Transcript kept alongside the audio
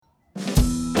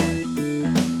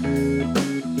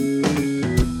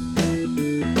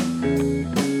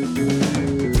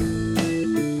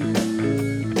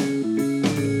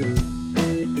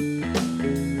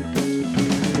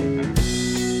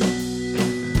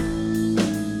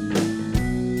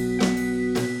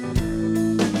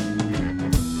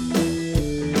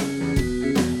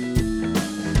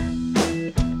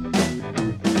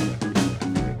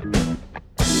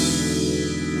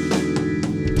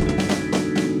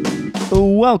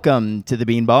Welcome to the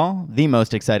Beanball, the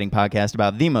most exciting podcast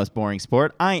about the most boring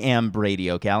sport. I am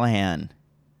Brady O'Callahan.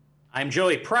 I'm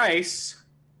Joey Price.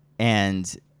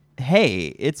 And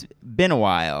hey, it's been a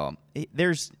while.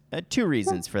 There's two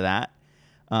reasons for that.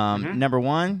 Number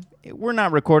one, we're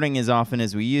not recording as often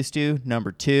as we used to.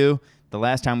 Number two, the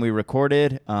last time we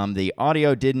recorded, the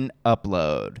audio didn't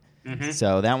upload.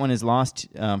 So that one is lost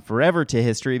forever to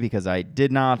history because I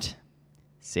did not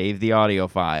save the audio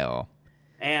file.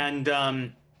 And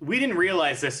we didn't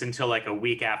realize this until like a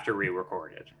week after we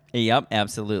recorded. Yep,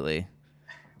 absolutely.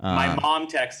 My mom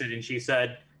texted and she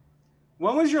said,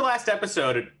 "When was your last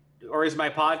episode? Or is my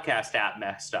podcast app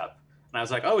messed up?" And I was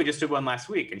like, "Oh, we just did one last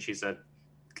week." And she said,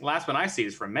 "The last one I see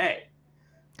is from May."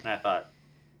 And I thought,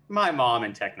 my mom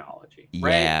and technology.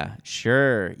 Right? Yeah,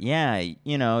 sure. Yeah,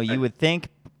 you know, you would think,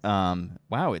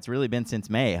 wow, it's really been since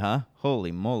May, huh?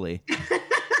 Holy moly.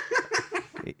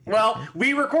 Well,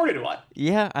 we recorded one.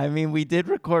 Yeah, I mean, we did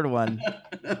record one.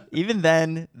 Even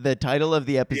then, the title of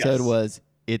the episode was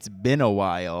 "It's Been a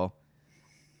While."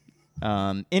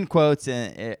 In quotes,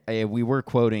 we were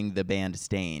quoting the band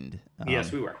Stained.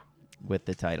 Yes, we were. With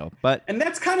the title. And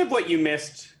that's kind of what you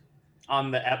missed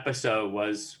on the episode,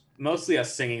 was mostly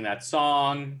us singing that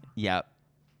song. Yeah,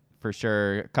 for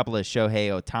sure. A couple of Shohei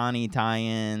Ohtani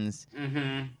tie-ins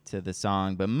to the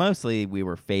song, but mostly we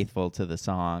were faithful to the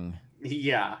song.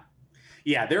 Yeah.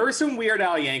 Yeah, there were some Weird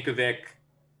Al Yankovic,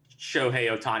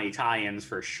 Shohei Ohtani tie-ins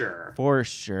for sure. For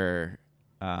sure.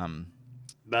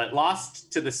 But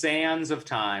lost to the sands of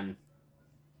time.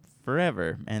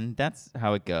 Forever, and that's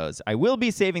how it goes. I will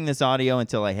be saving this audio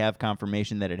until I have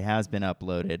confirmation that it has been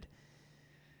uploaded.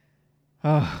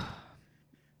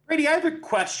 Brady, I have a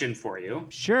question for you.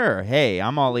 Sure. Hey,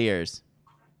 I'm all ears.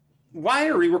 Why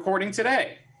are we recording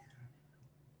today?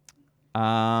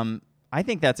 I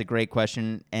think that's a great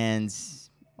question, and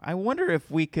I wonder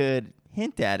if we could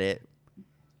hint at it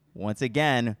once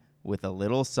again with a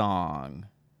little song.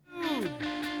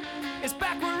 It's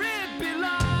back where it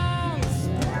belongs.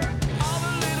 All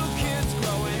the little kids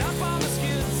growing up on the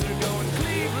skids are going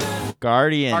Cleveland.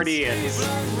 Guardians. Guardians.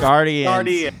 Guardians.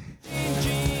 Guardians.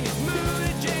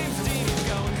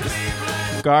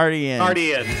 Guardians.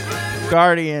 Guardians.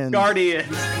 Guardians. Guardians.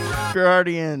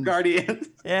 Guardians. Guardians.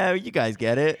 Yeah, you guys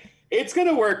get it. It's going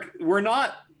to work. We're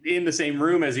not in the same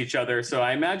room as each other, so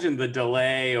I imagine the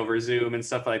delay over Zoom and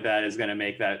stuff like that is going to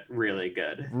make that really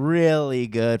good. Really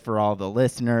good for all the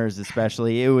listeners,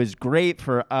 especially. It was great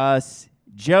for us.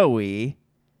 Joey,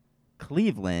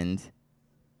 Cleveland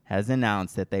has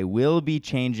announced that they will be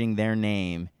changing their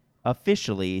name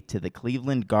officially to the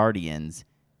Cleveland Guardians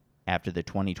after the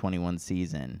 2021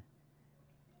 season.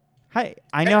 Hi,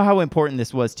 I know how important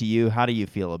this was to you. How do you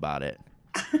feel about it?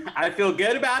 I feel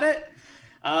good about it.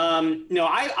 No,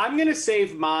 I'm going to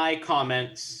save my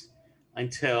comments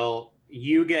until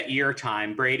you get your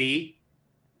time. Brady,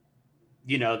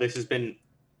 you know, this has been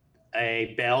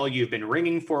a bell you've been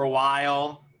ringing for a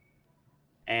while,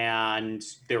 and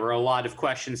there were a lot of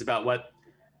questions about what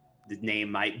the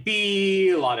name might be,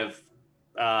 a lot of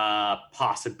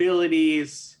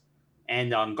possibilities,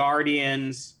 and on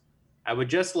Guardians. I would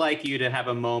just like you to have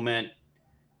a moment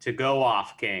to go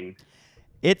off, King.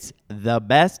 It's the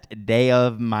best day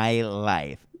of my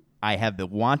life. I have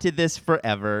wanted this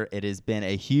forever. It has been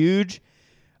a huge,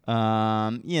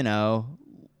 little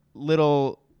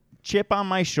chip on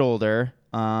my shoulder,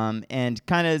 and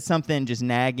kind of something just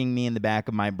nagging me in the back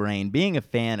of my brain. Being a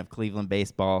fan of Cleveland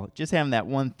baseball, just having that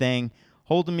one thing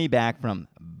holding me back from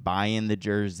buying the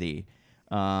jersey,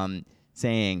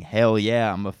 saying, hell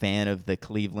yeah, I'm a fan of the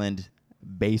Cleveland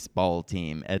baseball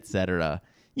team, etc.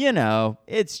 You know,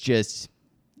 it's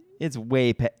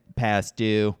way past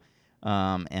due,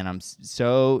 and I'm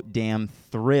so damn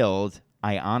thrilled.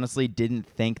 I honestly didn't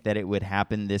think that it would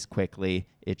happen this quickly.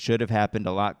 It should have happened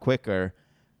a lot quicker,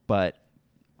 but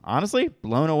honestly,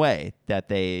 blown away that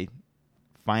they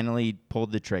finally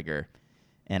pulled the trigger,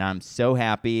 and I'm so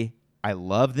happy. I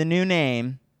love the new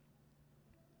name.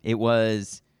 It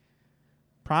was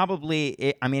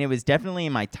it was definitely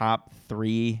in my top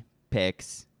 3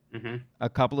 picks. A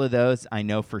couple of those I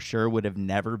know for sure would have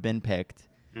never been picked.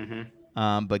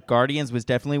 But Guardians was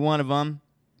definitely one of them.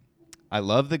 I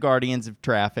love the Guardians of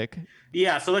Traffic.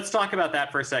 Yeah, so let's talk about that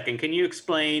for a second. Can you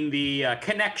explain the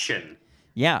connection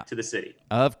to the city?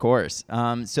 Of course.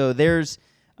 So there's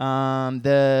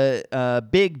the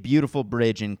big, beautiful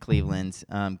bridge in Cleveland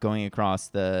going across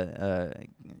the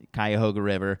Cuyahoga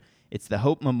River. It's the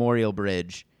Hope Memorial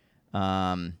Bridge.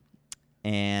 And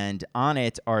on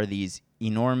it are these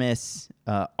enormous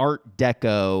Art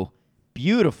Deco,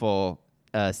 beautiful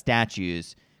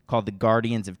statues called the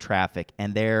Guardians of Traffic.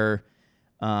 And they're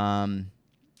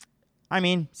I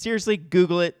mean, seriously,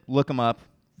 Google it, look them up.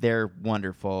 They're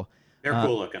wonderful. They're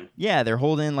cool looking. Yeah, they're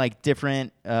holding like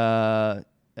different, modes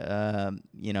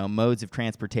of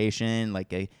transportation,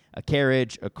 like a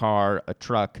carriage, a car, a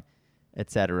truck,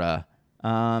 etc.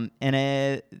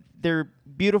 They're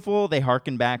beautiful. They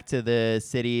harken back to the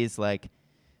city's like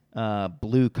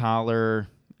blue collar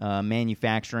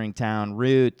manufacturing town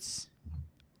roots.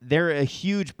 They're a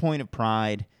huge point of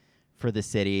pride for the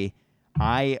city.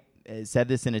 I said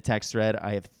this in a text thread.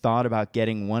 I have thought about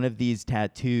getting one of these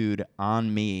tattooed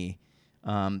on me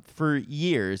for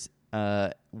years.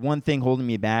 One thing holding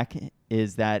me back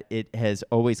is that it has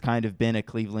always kind of been a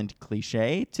Cleveland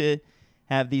cliche to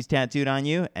have these tattooed on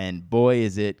you, and boy,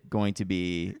 is it going to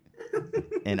be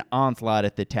an onslaught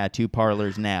at the tattoo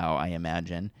parlors now, I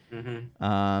imagine.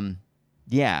 Mm-hmm.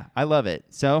 Yeah, I love it.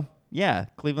 So, yeah,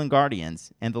 Cleveland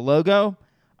Guardians. And the logo,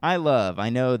 I love. I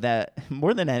know that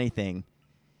more than anything,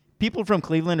 people from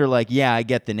Cleveland are like, yeah, I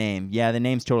get the name. Yeah, the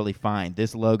name's totally fine.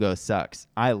 This logo sucks.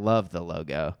 I love the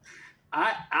logo.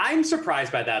 I'm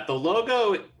surprised by that. The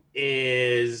logo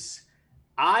is,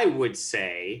 I would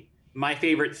say, my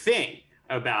favorite thing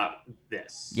about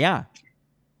this. Yeah.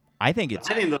 I think it's...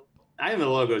 I think the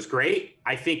logo is great.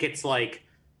 I think it's like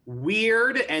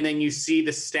weird, and then you see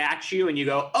the statue and you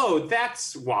go, oh,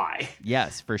 that's why.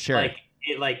 Yes, for sure. Like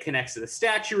it like connects to the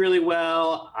statue really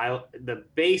well. The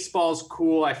baseball's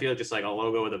cool. I feel just like a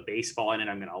logo with a baseball in it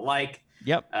I'm gonna like.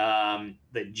 Yep.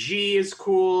 The G is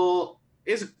cool.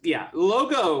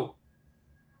 Logo,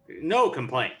 no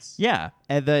complaints. Yeah.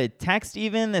 And the text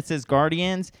even that says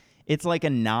Guardians, it's like a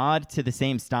nod to the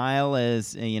same style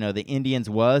as, the Indians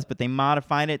was, but they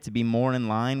modified it to be more in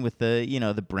line with the,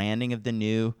 the branding of the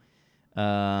new,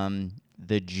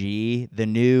 the G, the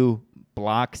new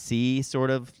Block C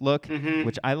sort of look,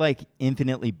 which I like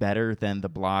infinitely better than the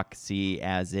Block C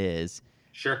as is.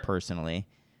 Sure. Personally.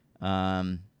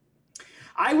 I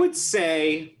would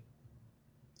say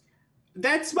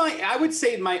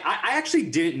I actually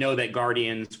didn't know that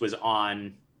Guardians was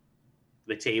on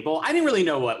the table. I didn't really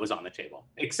know what was on the table,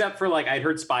 except for like I'd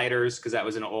heard Spiders because that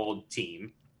was an old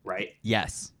team, right?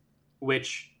 Yes.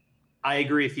 Which I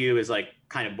agree with you is like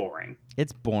kind of boring.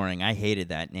 It's boring. I hated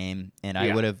that name, and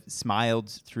I would have smiled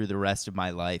through the rest of my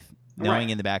life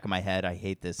knowing in the back of my head I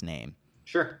hate this name.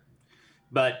 Sure.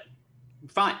 But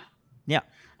fine. Yeah.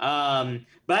 But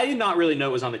I did not really know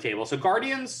it was on the table. So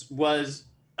Guardians was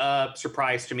a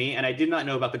surprise to me, and I did not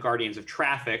know about the Guardians of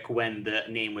Traffic when the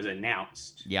name was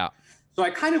announced. Yeah. So I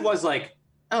kind of was like,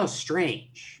 oh,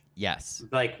 strange. Yes.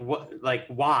 Like what? Like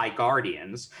why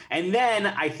Guardians? And then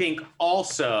I think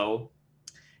also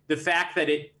the fact that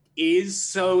it is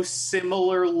so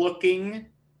similar looking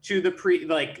to the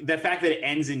the fact that it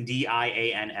ends in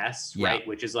DIANS, right?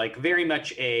 Which is like very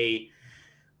much a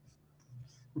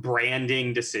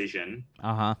branding decision.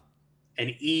 Uh-huh.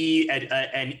 An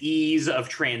ease of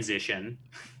transition.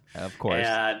 Of course.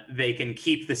 They can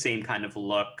keep the same kind of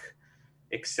look,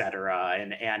 etc.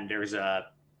 And there's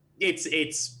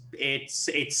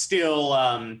it's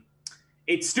still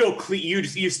clean.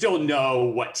 You still know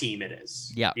what team it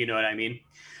is. Yeah. You know what I mean?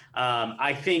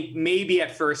 I think maybe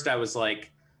at first I was like,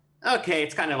 okay,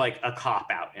 it's kind of like a cop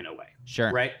out in a way.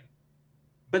 Sure. Right.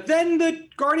 But then the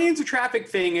Guardians of Traffic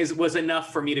thing was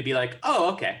enough for me to be like,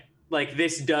 oh, okay. Like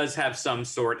this does have some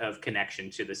sort of connection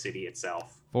to the city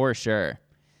itself. For sure.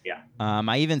 Yeah.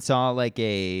 I even saw like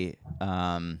a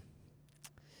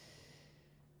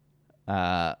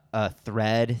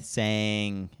thread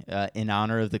saying, in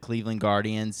honor of the Cleveland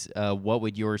Guardians, what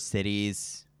would your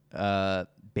city's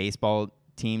baseball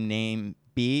team name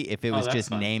be if it was just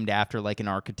fun. named after like an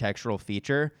architectural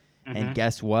feature? And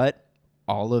guess what?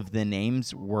 All of the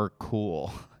names were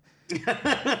cool.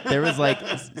 There was like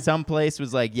some place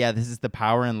was like, yeah, this is the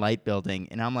Power and Light building,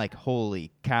 and I'm like,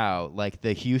 holy cow, like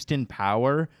the Houston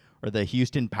Power or the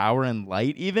Houston Power and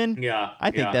Light even.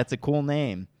 I think that's a cool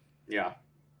name. Yeah.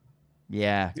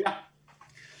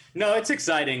 No, it's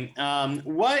exciting.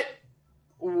 What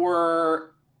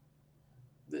were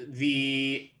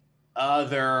the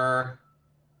other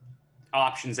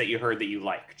options that you heard that you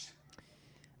liked?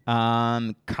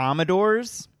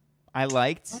 Commodores I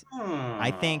liked.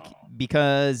 I think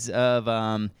because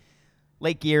of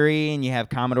Lake Erie, and you have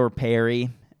Commodore Perry,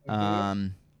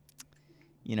 little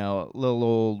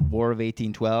old War of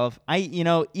 1812.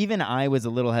 Even I was a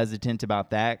little hesitant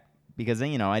about that because,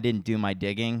 I didn't do my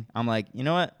digging. I'm like, you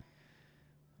know what?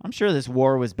 I'm sure this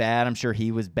war was bad. I'm sure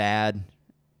he was bad.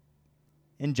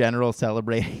 In general,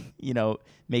 celebrating,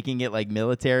 making it like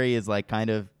military is like kind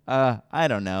of, I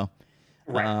don't know.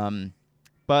 Right.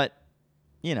 But,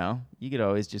 you could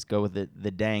always just go with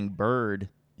the dang bird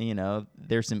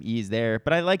there's some ease there.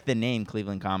 But I like the name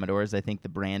Cleveland Commodores. I think the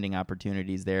branding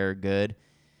opportunities there are good.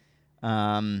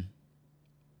 I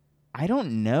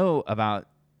don't know about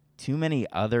too many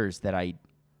others that I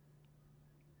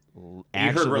You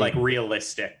actually heard we're like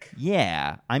realistic.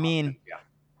 Yeah, I mean,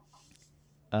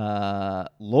 Yeah.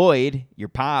 Lloyd, your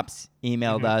pops,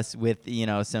 emailed us with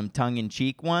some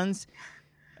tongue-in-cheek ones.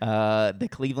 The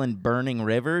Cleveland Burning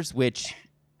Rivers, which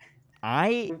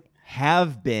I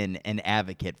have been an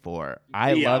advocate for.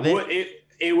 I love it.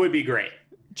 It would be great.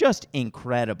 Just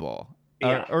incredible.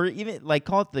 Yeah. Or even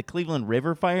call it the Cleveland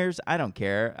River Fires. I don't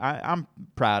care. I'm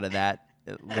proud of that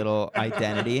little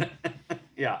identity.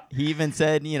 Yeah. He even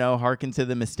said, hearken to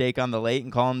the mistake on the lake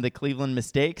and call them the Cleveland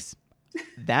Mistakes.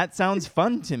 That sounds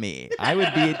fun to me. I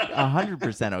would be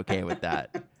 100% okay with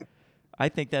that. I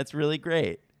think that's really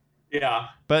great. Yeah.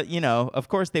 But, of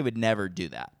course they would never do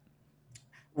that.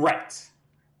 Right.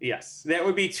 Yes. That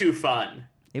would be too fun.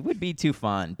 It would be too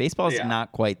fun. Baseball's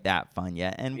not quite that fun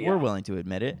yet, and we're willing to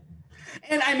admit it.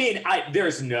 And I mean,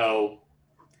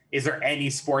 is there any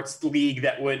sports league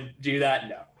that would do that?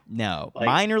 No. No.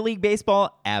 Minor league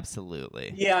baseball?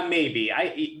 Absolutely. Yeah, maybe.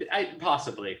 I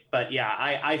possibly. But yeah,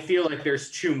 I feel like there's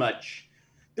too much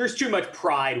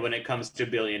pride when it comes to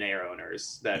billionaire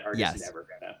owners that are just never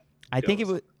gonna. I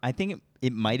think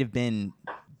it might have been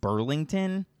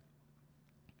Burlington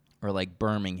or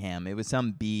Birmingham. It was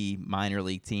some B minor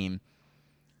league team.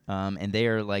 And they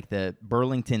are like the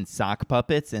Burlington Sock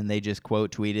Puppets, and they just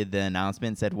quote tweeted the announcement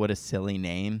and said, "What a silly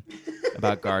name,"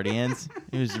 about Guardians.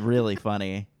 It was really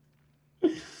funny.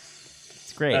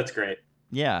 It's great. That's great.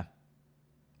 Yeah.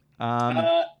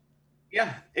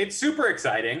 Yeah, it's super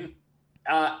exciting.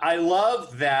 I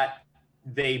love that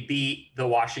they beat the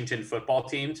Washington football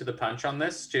team to the punch on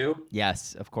this too.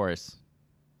 Yes, of course.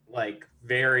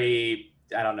 Very,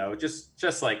 I don't know, just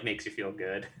makes you feel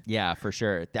good. Yeah, for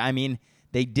sure. I mean,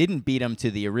 they didn't beat them to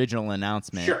the original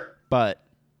announcement. Sure. But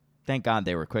thank God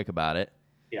they were quick about it.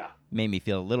 Yeah. Made me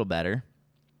feel a little better.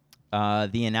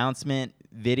 The announcement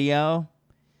video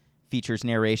features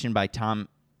narration by Tom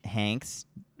Hanks,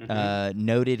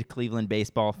 noted Cleveland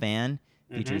baseball fan.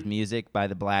 Features music by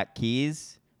the Black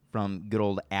Keys from good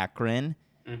old Akron.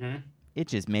 It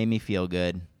just made me feel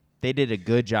good. They did a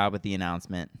good job with the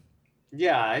announcement.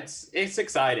 Yeah, it's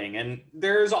exciting. And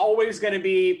there's always going to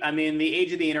be, I mean, the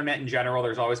age of the internet in general,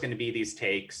 there's always going to be these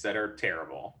takes that are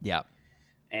terrible. Yeah.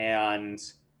 And,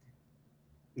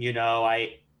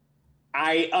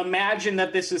 I imagine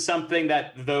that this is something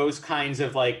that those kinds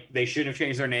of they shouldn't have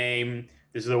changed their name.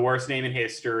 This is the worst name in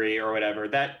history or whatever.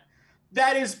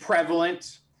 That is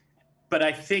prevalent, but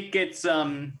I think it's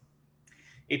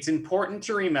important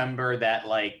to remember that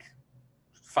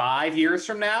 5 years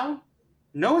from now,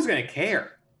 no one's going to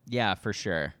care. Yeah, for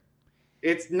sure.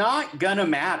 It's not going to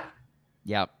matter.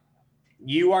 Yep.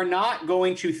 You are not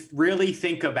going to really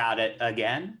think about it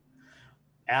again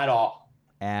at all.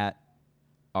 At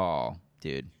all,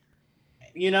 dude.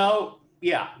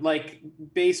 Yeah,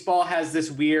 baseball has this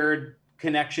weird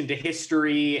connection to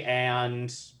history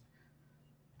and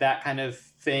that kind of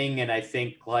thing. And I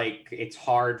think it's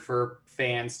hard for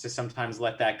fans to sometimes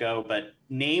let that go, but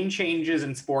name changes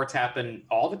in sports happen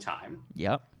all the time.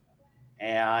 Yep.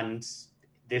 And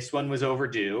this one was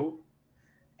overdue.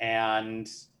 And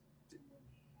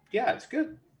yeah, it's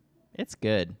good. It's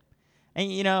good.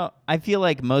 And, I feel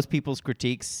like most people's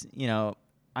critiques,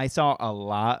 I saw a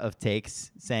lot of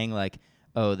takes saying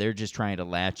oh, they're just trying to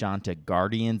latch on to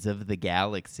Guardians of the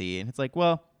Galaxy. And it's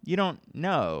well, you don't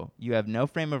know. You have no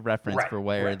frame of reference for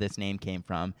where this name came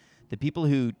from. The people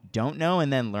who don't know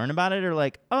and then learn about it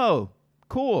are oh,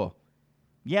 cool.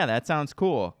 Yeah, that sounds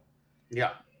cool.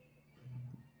 Yeah.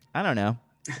 I don't know.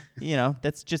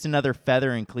 That's just another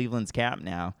feather in Cleveland's cap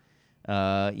now.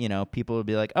 People would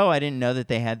be oh, I didn't know that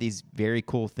they had these very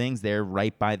cool things there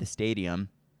right by the stadium.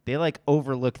 They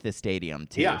overlook the stadium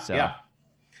too. Yeah, so. yeah.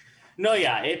 No,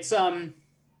 yeah, it's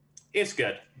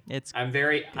good. I'm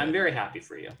very happy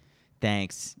for you.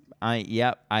 Thanks.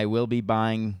 I will be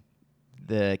buying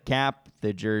the cap,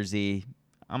 the jersey.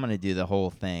 I'm gonna do the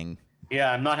whole thing.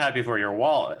 Yeah, I'm not happy for your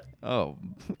wallet. Oh,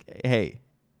 hey,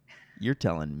 you're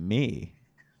telling me.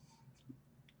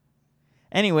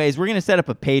 Anyways, we're gonna set up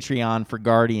a Patreon for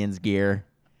Guardians gear.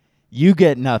 You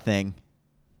get nothing,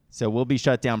 so we'll be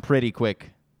shut down pretty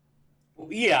quick.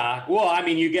 Yeah, well, I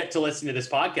mean, you get to listen to this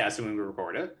podcast when we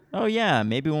record it. Oh yeah,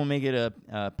 maybe we'll make it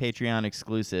a Patreon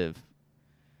exclusive.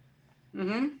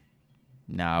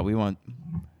 No, we won't.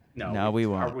 No, we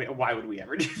won't. Why would we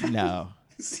ever do that? No.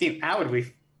 See, how would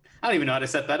we? I don't even know how to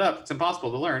set that up. It's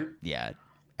impossible to learn. Yeah,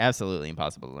 absolutely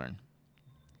impossible to learn.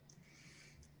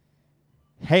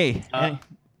 Hey,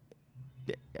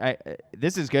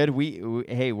 This is good.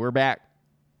 Hey, we're back.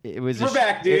 We're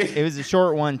back, dude. It was a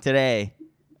short one today.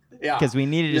 Yeah, because we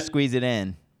needed to squeeze it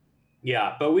in.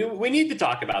 Yeah, but we need to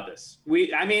talk about this.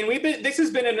 This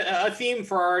has been a theme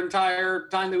for our entire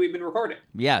time that we've been recording.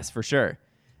 Yes, for sure.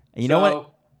 You know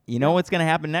what? You know what's gonna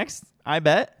happen next? I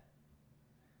bet.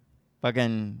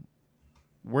 Fucking,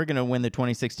 we're gonna win the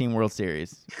 2016 World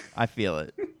Series. I feel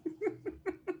it.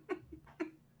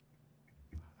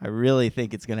 I really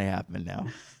think it's gonna happen now.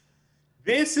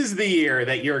 This is the year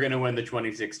that you're gonna win the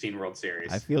 2016 World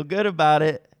Series. I feel good about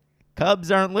it.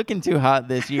 Cubs aren't looking too hot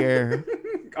this year.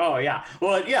 Oh, yeah.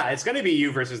 Well, yeah, it's going to be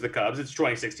you versus the Cubs. It's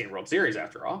 2016 World Series,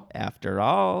 after all. After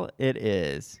all, it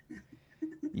is.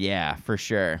 Yeah, for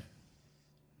sure.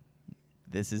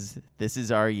 This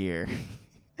is our year.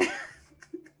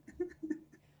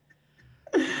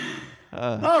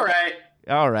 All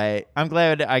right. I'm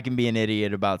glad I can be an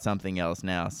idiot about something else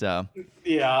now. So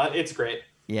yeah, it's great.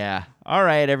 Yeah. All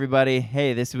right, everybody.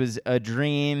 Hey, this was a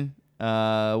dream.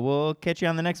 We'll catch you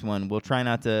on the next one. We'll try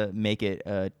not to make it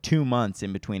 2 months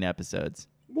in between episodes.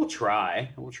 We'll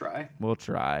try. All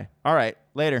right.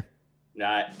 Later.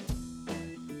 Night.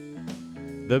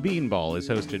 The Beanball is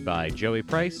hosted by Joey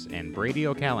Price and Brady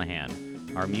O'Callahan.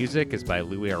 Our music is by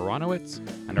Louis Aronowitz,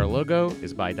 and our logo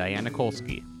is by Diana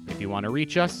Kolsky. If you want to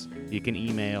reach us, you can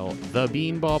email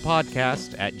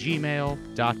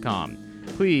thebeanballpodcast@gmail.com.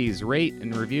 Please rate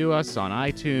and review us on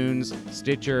iTunes,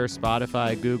 Stitcher,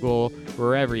 Spotify, Google,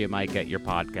 wherever you might get your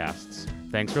podcasts.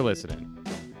 Thanks for listening.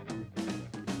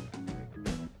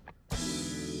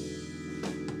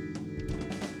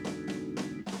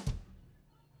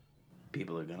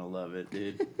 People are going to love it,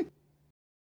 dude.